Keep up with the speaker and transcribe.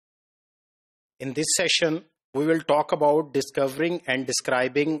In this session, we will talk about discovering and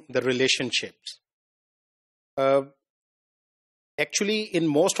describing the relationships. Actually, in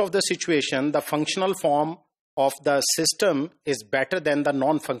most of the situation, the functional form of the system is better than the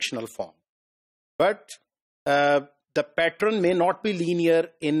non-functional form. But the pattern may not be linear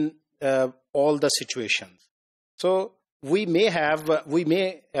in all the situations. So we may have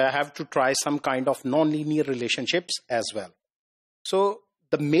to try some kind of non-linear relationships as well. So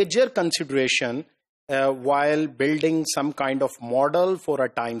the major consideration while building some kind of model for a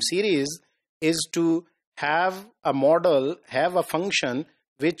time series is to have a model, have a function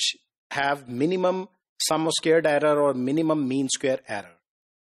which have minimum sum of squared error or minimum mean square error.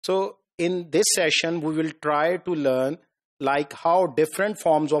 So in this session, we will try to learn like how different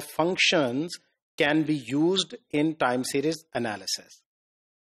forms of functions can be used in time series analysis.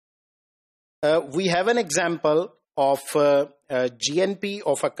 We have an example of GNP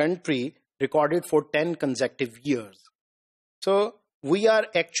of a country recorded for 10 consecutive years. So we are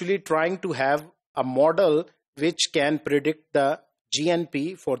actually trying to have a model which can predict the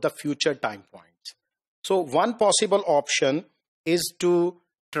GNP for the future time points. So one possible option is to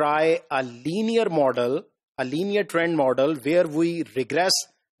try a linear model, a linear trend model where we regress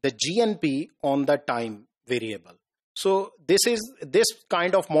the GNP on the time variable. So this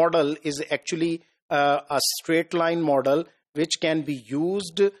kind of model is actually a straight line model which can be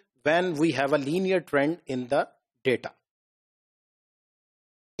used when we have a linear trend in the data.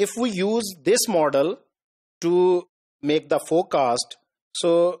 If we use this model to make the forecast,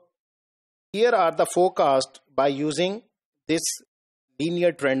 so here are the forecast by using this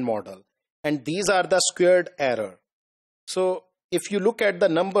linear trend model, and these are the squared error. So if you look at the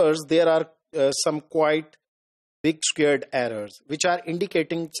numbers, there are some quite big squared errors which are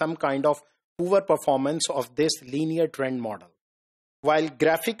indicating some kind of poor performance of this linear trend model. While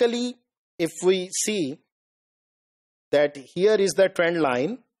graphically, if we see that here is the trend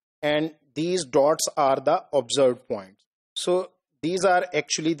line and these dots are the observed points. So these are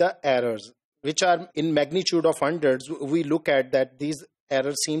actually the errors which are in magnitude of hundreds. We look at that these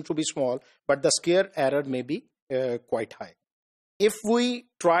errors seem to be small, but the square error may be quite high. If we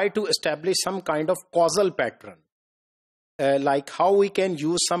try to establish some kind of causal pattern, like how we can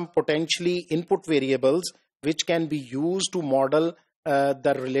use some potentially input variables which can be used to model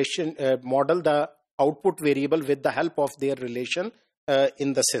the output variable with the help of their relation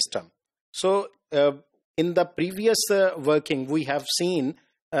in the system. So in the previous working, we have seen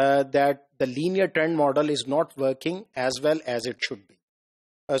that the linear trend model is not working as well as it should be.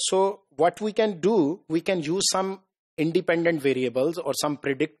 So what we can do, we can use some independent variables or some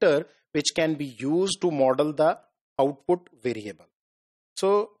predictor which can be used to model the output variable.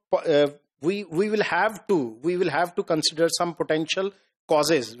 So we will have to consider some potential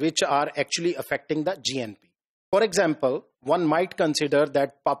causes which are actually affecting the GNP. For example, one might consider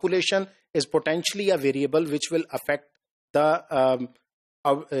that population is potentially a variable which will affect the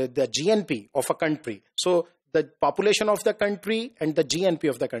GNP of a country. So the population of the country and the GNP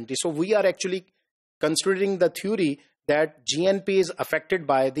of the country. So we are actually considering the theory that GNP is affected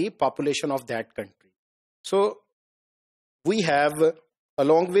by the population of that country. So we have,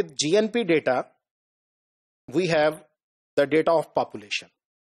 along with GNP data, we have the data of population.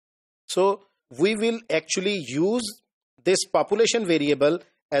 So we will actually use this population variable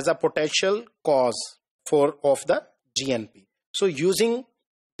as a potential cause of the GNP. So using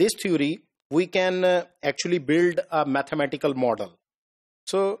this theory, we can actually build a mathematical model.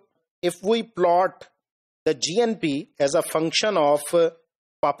 So if we plot the GNP as a function of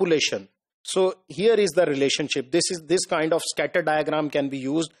population, so here is the relationship. This kind of scatter diagram can be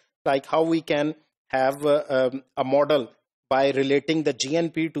used, like how we can have a model by relating the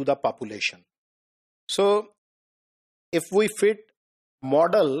GNP to the population. So if we fit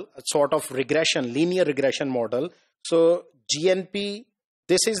model a sort of regression, linear regression model, so GNP,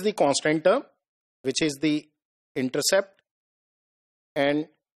 this is the constant term, which is the intercept, and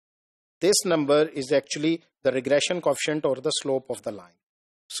this number is actually the regression coefficient or the slope of the line.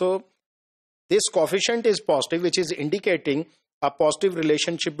 So this coefficient is positive, which is indicating a positive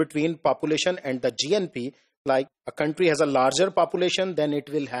relationship between population and the GNP. Like a country has a larger population, then it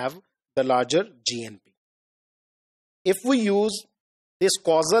will have the larger GNP. If we use this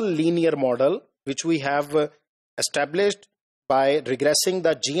causal linear model, which we have established by regressing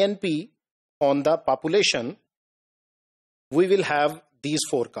the GNP on the population, we will have these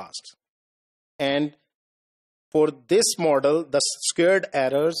forecasts. And for this model, the squared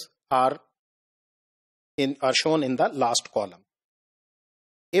errors are shown in the last column.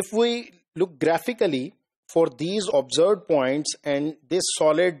 If we look graphically for these observed points and this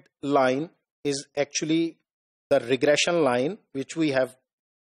solid line is actually the regression line which we have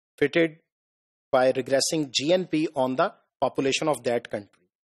fitted by regressing GNP on the population of that country.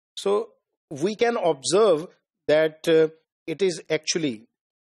 So we can observe that it is actually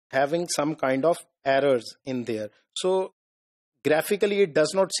having some kind of errors in there. So graphically, it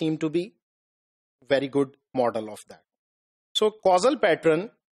does not seem to be very good model of that. So causal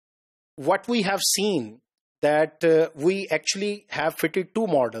pattern, what we have seen that we actually have fitted two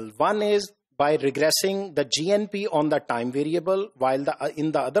models. One is by regressing the GNP on the time variable, while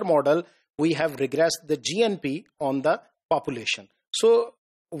in the other model, we have regressed the GNP on the population. So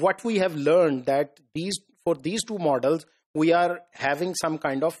what we have learned that for these two models, we are having some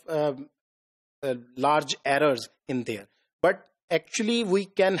kind of large errors in there. But actually, we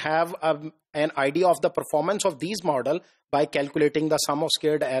can have an idea of the performance of these models by calculating the sum of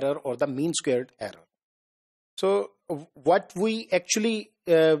squared error or the mean squared error. So what we actually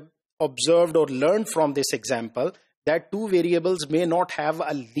observed or learned from this example, that two variables may not have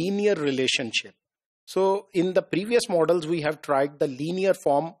a linear relationship. So in the previous models, we have tried the linear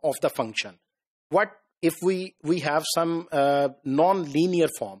form of the function. What if we have some non-linear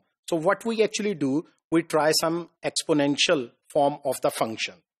form? So what we actually do, we try some exponential form of the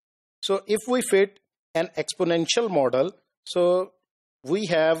function. So if we fit an exponential model, so we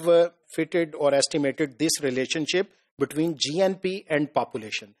have fitted or estimated this relationship between GNP and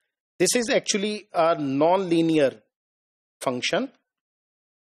population. This is actually a non-linear function.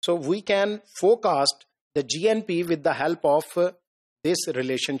 So we can forecast the GNP with the help of this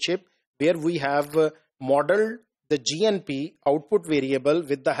relationship, where we have modeled the GNP output variable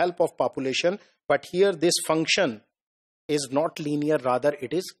with the help of population. But here this function is not linear, rather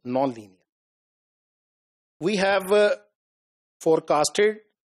it is non-linear. We have forecasted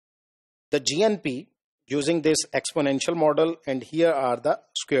the GNP using this exponential model, and here are the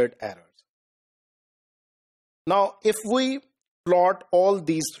squared errors. Now, if we plot all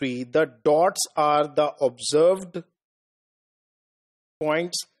these three, the dots are the observed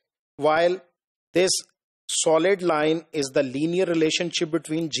points, while this solid line is the linear relationship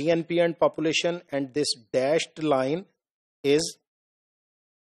between GNP and population, and this dashed line is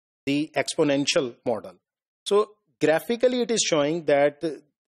the exponential model. So graphically, it is showing that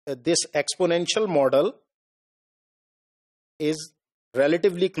this exponential model is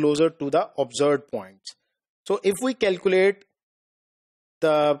relatively closer to the observed points. So if we calculate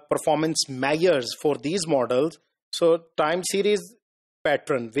the performance measures for these models, so time series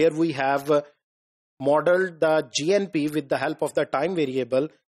pattern, where we have modeled the GNP with the help of the time variable,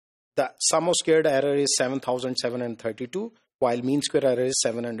 the sum of squared error is 7,732, while mean square error is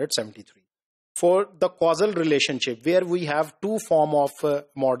 773. For the causal relationship, where we have two form of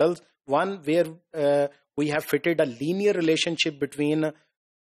models, one where we have fitted a linear relationship between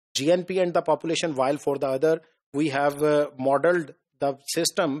GNP and the population, while for the other, we have modeled the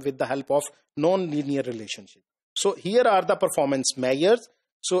system with the help of non-linear relationship. So here are the performance measures.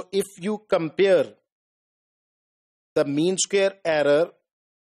 So if you compare the mean square error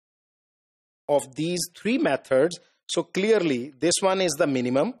of these three methods, so clearly this one is the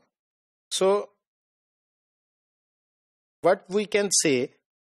minimum. So what we can say,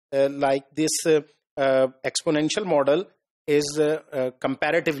 like this exponential model is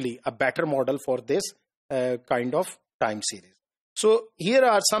comparatively a better model for this kind of time series. So here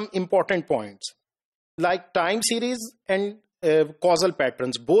are some important points, like time series and causal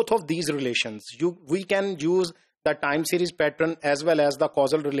patterns. Both of these relations, we can use the time series pattern as well as the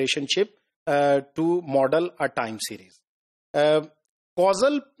causal relationship to model a time series.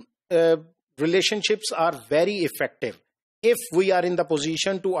 Causal relationships are very effective if we are in the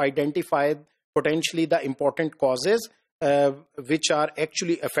position to identify potentially the important causes which are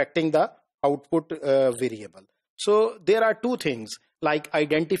actually affecting the output variable. So there are two things, like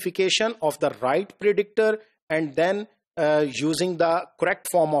identification of the right predictor and then using the correct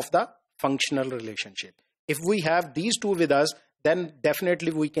form of the functional relationship. If we have these two with us, then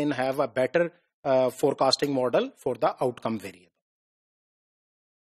definitely we can have a better forecasting model for the outcome variable.